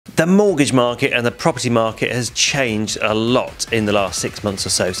The mortgage market and the property market has changed a lot in the last 6 months or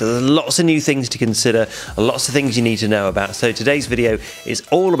so. So there's lots of new things to consider, lots of things you need to know about. So today's video is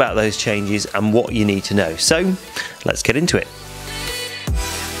all about those changes and what you need to know. So let's get into it.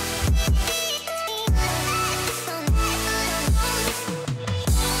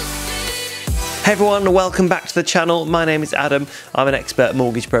 Hey everyone, welcome back to the channel. My name is Adam. I'm an expert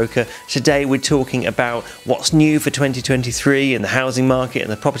mortgage broker. Today we're talking about what's new for 2023 in the housing market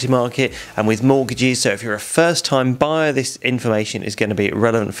and the property market and with mortgages. So if you're a first-time buyer, this information is going to be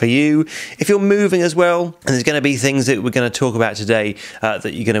relevant for you. If you're moving as well, and there's going to be things that we're going to talk about today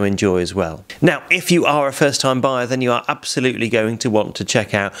that you're going to enjoy as well. Now, if you are a first-time buyer, then you are absolutely going to want to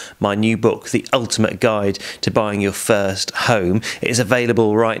check out my new book, The Ultimate Guide to Buying Your First Home. It is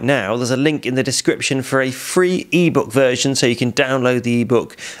available right now. There's a link in the description for a free ebook version, so you can download the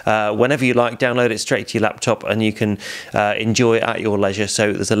ebook whenever you like, download it straight to your laptop and you can enjoy it at your leisure.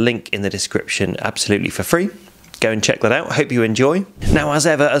 So there's a link in the description absolutely for free. Go and check that out. Hope you enjoy. Now, as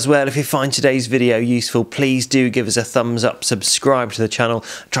ever as well, if you find today's video useful, please do give us a thumbs up, subscribe to the channel.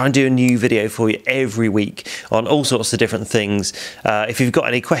 Try and do a new video for you every week on all sorts of different things. If you've got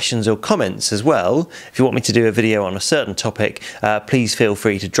any questions or comments as well, if you want me to do a video on a certain topic, please feel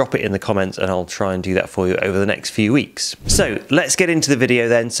free to drop it in the comments and I'll try and do that for you over the next few weeks. So let's get into the video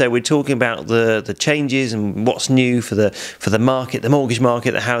then. So we're talking about the changes and what's new for the market, the mortgage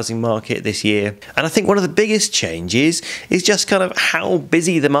market, the housing market this year. And I think one of the biggest changes is just kind of how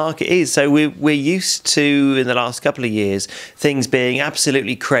busy the market is. So we're used to, in the last couple of years, things being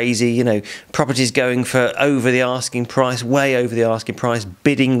absolutely crazy, you know, properties going for over the asking price, way over the asking price,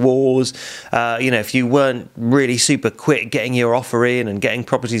 bidding wars. You know, if you weren't really super quick getting your offer in and getting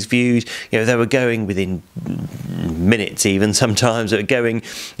properties viewed, you know, they were going within minutes, even sometimes. They were going,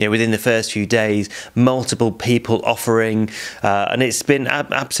 you know, within the first few days, multiple people offering, and it's been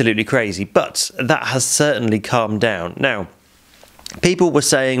absolutely crazy. But that has certainly calmed down. Now, people were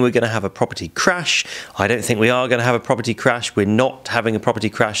saying we're going to have a property crash. I don't think we are going to have a property crash. We're not having a property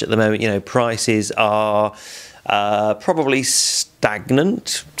crash at the moment. You know, prices are probably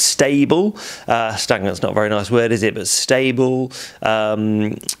stagnant, stable. Stagnant's not a very nice word, is it? But stable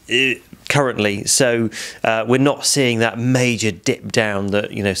currently. So we're not seeing that major dip down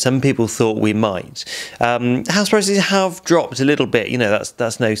that, you know, some people thought we might. House prices have dropped a little bit, you know,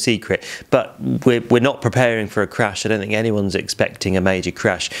 that's no secret, but we're not preparing for a crash. I don't think anyone's expecting a major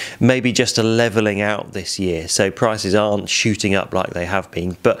crash. Maybe just a leveling out this year. So prices aren't shooting up like they have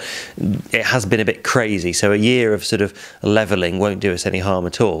been, but it has been a bit crazy. So a year of sort of leveling won't do us any harm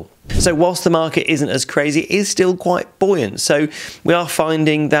at all. So whilst the market isn't as crazy, it is still quite buoyant. So we are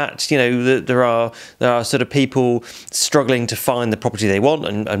finding that, you know, that there are sort of people struggling to find the property they want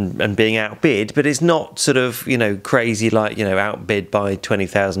and being outbid, but it's not sort of, you know, crazy like, you know, outbid by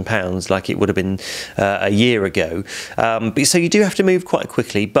 £20,000 like it would have been a year ago. So you do have to move quite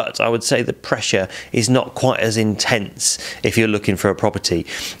quickly, but I would say the pressure is not quite as intense if you're looking for a property.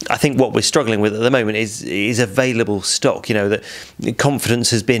 I think what we're struggling with at the moment is available stock. You know, that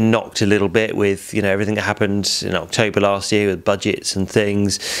confidence has been knocked a little bit with, you know, everything that happened in October last year with budgets and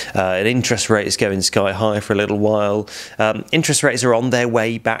things, and interest rates going sky high for a little while. Interest rates are on their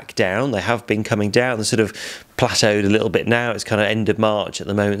way back down. They have been coming down. They're sort of plateaued a little bit now. It's kind of end of March at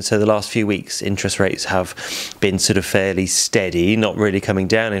the moment, so the last few weeks interest rates have been sort of fairly steady, not really coming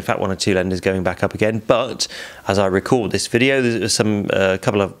down. In fact, one or two lenders going back up again. But as I record this video, there's a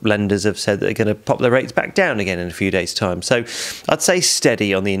couple of lenders have said that they're going to pop their rates back down again in a few days' time. So I'd say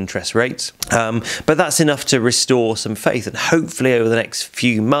steady on the interest rates, but that's enough to restore some faith, and hopefully over the next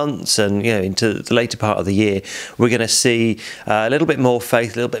few months and, you know, into the later part of the year, we're going to see a little bit more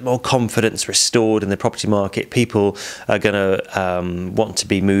faith, a little bit more confidence restored in the property market. People are going to want to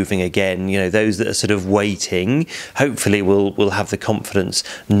be moving again. You know, those that are sort of waiting, hopefully will have the confidence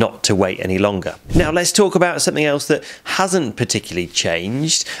not to wait any longer. Now, let's talk about something else that hasn't particularly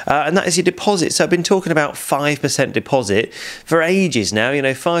changed, and that is your deposit. So I've been talking about 5% deposit for ages now. You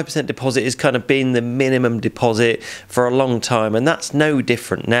know, 5% deposit has kind of been the minimum deposit for a long time, and that's no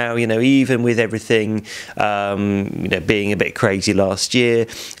different now. You know, even with everything, you know, being a bit crazy last year,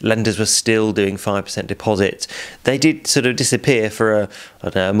 lenders were still doing 5% deposit. They did sort of disappear for I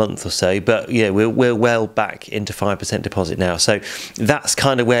don't know, a month or so, but yeah, we're well back into 5% deposit now. So that's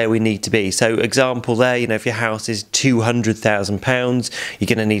kind of where we need to be. So example there, you know, if your house is £200,000, you're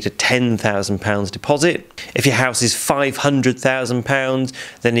going to need a £10,000 deposit. If your house is £500,000,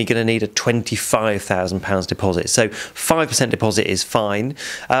 then you're going to need a £25,000 deposit. So 5% deposit is fine.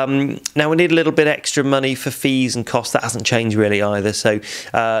 Now we need a little bit extra money for fees and costs. That hasn't changed really either. So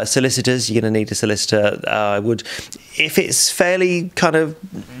solicitors, you're going to need a solicitor. I would, if it's fairly kind of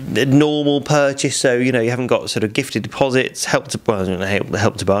a normal purchase, so you haven't got sort of gifted deposits, help to buy,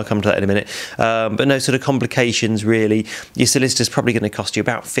 I'll come to that in a minute, but no sort of complications really, your solicitor's probably going to cost you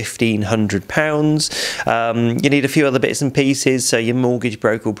about £1,500. You need a few other bits and pieces, so your mortgage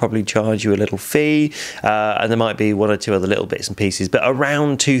broker will probably charge you a little fee, and there might be one or two other little bits and pieces, but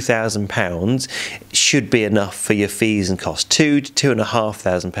around £2,000 should be enough for your fees and costs. £2,000 to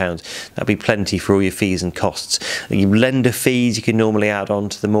 £2,500, that'll be plenty for all your fees and costs. Your lender fees you can normally add on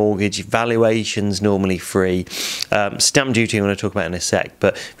to the mortgage, valuations normally free, stamp duty I'm going to talk about in a sec,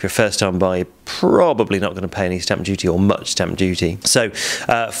 but if you're a first time buyer, you're probably not going to pay any stamp duty or much stamp duty. So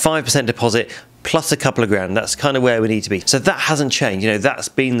 5% deposit plus a couple of grand, that's kind of where we need to be. So that hasn't changed, that's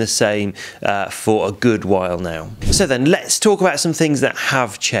been the same for a good while now. So then let's talk about some things that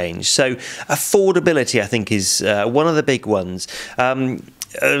have changed. So affordability, I think, is one of the big ones.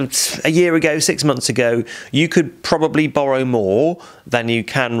 A year ago, 6 months ago, you could probably borrow more than you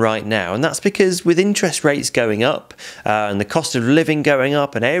can right now, and that's because with interest rates going up and the cost of living going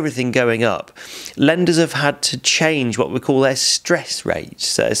up and everything going up, lenders have had to change what we call their stress rate,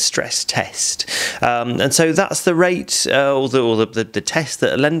 so a stress test, and so that's the rate or the test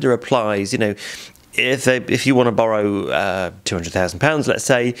that a lender applies. If you want to borrow £200,000, let's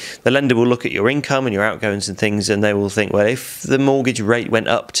say, the lender will look at your income and your outgoings and things, and they will think, well, if the mortgage rate went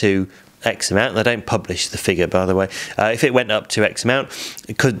up to X amount, they don't publish the figure, by the way, if it went up to X amount,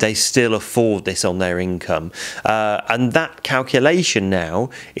 could they still afford this on their income? And that calculation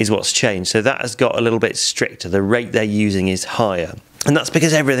now is what's changed. So that has got a little bit stricter. The rate they're using is higher. And that's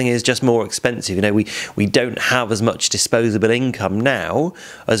because everything is just more expensive. We don't have as much disposable income now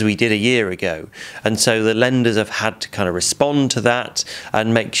as we did a year ago. And so the lenders have had to kind of respond to that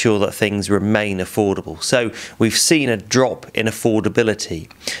and make sure that things remain affordable. So we've seen a drop in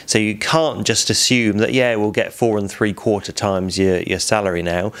affordability. So you can't just assume that, yeah, we'll get 4 3/4 times your salary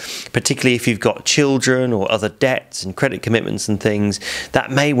now, particularly if you've got children or other debts and credit commitments and things.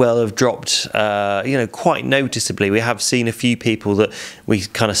 That may well have dropped, quite noticeably. We have seen a few people that we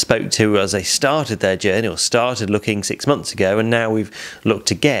kind of spoke to as they started their journey or started looking 6 months ago, and now we've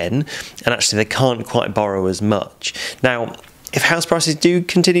looked again, and actually they can't quite borrow as much. Now, if house prices do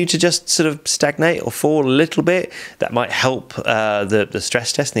continue to just sort of stagnate or fall a little bit, that might help the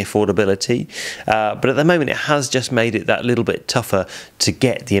stress test and the affordability. But at the moment, it has just made it that little bit tougher to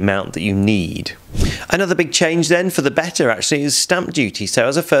get the amount that you need. Another big change then, for the better actually, is stamp duty. So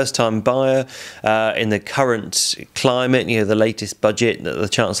as a first-time buyer in the current climate, the latest budget that the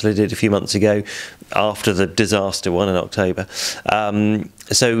Chancellor did a few months ago after the disaster one in October,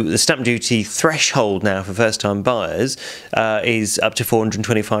 so the stamp duty threshold now for first-time buyers is up to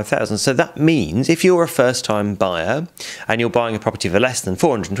 £425,000. So that means if you're a first-time buyer and you're buying a property for less than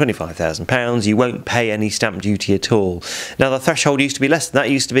 £425,000, you won't pay any stamp duty at all. Now, the threshold used to be less than that.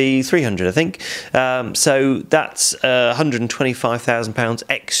 It used to be £300,000, I think. So that's £125,000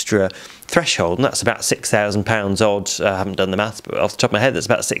 extra threshold, and that's about £6,000 odd. I haven't done the maths, but off the top of my head, that's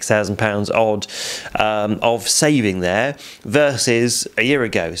about £6,000 odd of saving there versus a year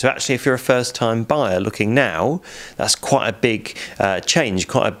ago. So actually, if you're a first-time buyer looking now, that's quite a big change,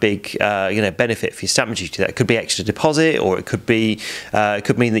 quite a big benefit for your stamp duty. That could be extra deposit, or it could be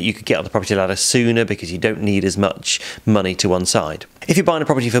could mean that you could get on the property ladder sooner because you don't need as much money to one side. If you're buying a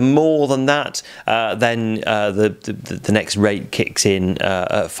property for more than that, then the next rate kicks in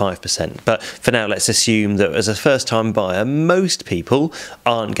at 5%. But for now, let's assume that as a first-time buyer, most people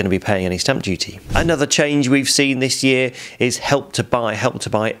aren't going to be paying any stamp duty. Another change we've seen this year is Help to Buy. Help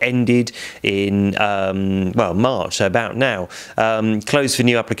to Buy ended in, March, so about now. Closed for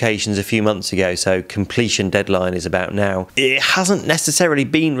new applications a few months ago, so completion deadline is about now. It hasn't necessarily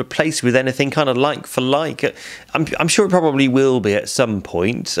been replaced with anything kind of like for like. I'm sure it probably will be at some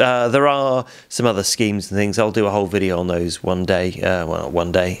point. There are some other schemes and things. I'll do a whole video on those one day,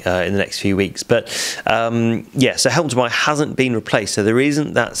 in the next few weeks. But so Help to Buy hasn't been replaced, so there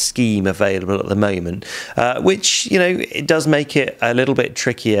isn't that scheme available at the moment, which it does make it a little bit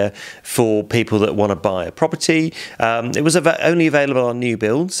trickier for people that want to buy a property. It was only available on new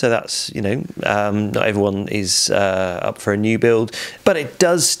builds, so that's not everyone is up for a new build, but it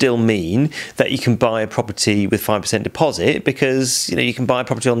does still mean that you can buy a property with 5% deposit, because means, you know, you can buy a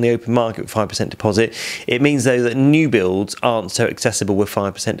property on the open market with 5% deposit. It means, though, that new builds aren't so accessible with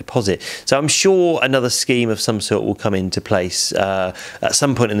 5% deposit. So I'm sure another scheme of some sort will come into place at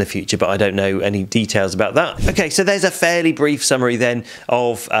some point in the future, but I don't know any details about that. Okay, so there's a fairly brief summary then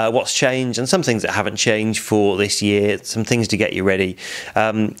of what's changed and some things that haven't changed for this year, some things to get you ready.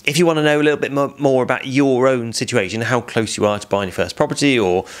 If you want to know a little bit more about your own situation, how close you are to buying your first property,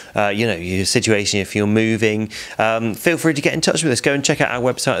 or you know, your situation if you're moving, feel free to get in touch with us. Go and check out our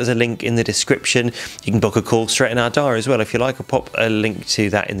website. There's a link in the description. You can book a call straight in our diary as well if you like. I'll pop a link to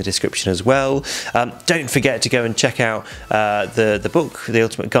that in the description as well. Don't forget to go and check out the book, The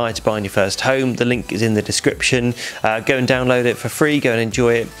Ultimate Guide to Buying Your First Home. The link is in the description. Go and download it for free. Go and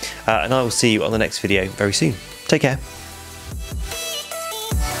enjoy it, and I will see you on the next video very soon. Take care.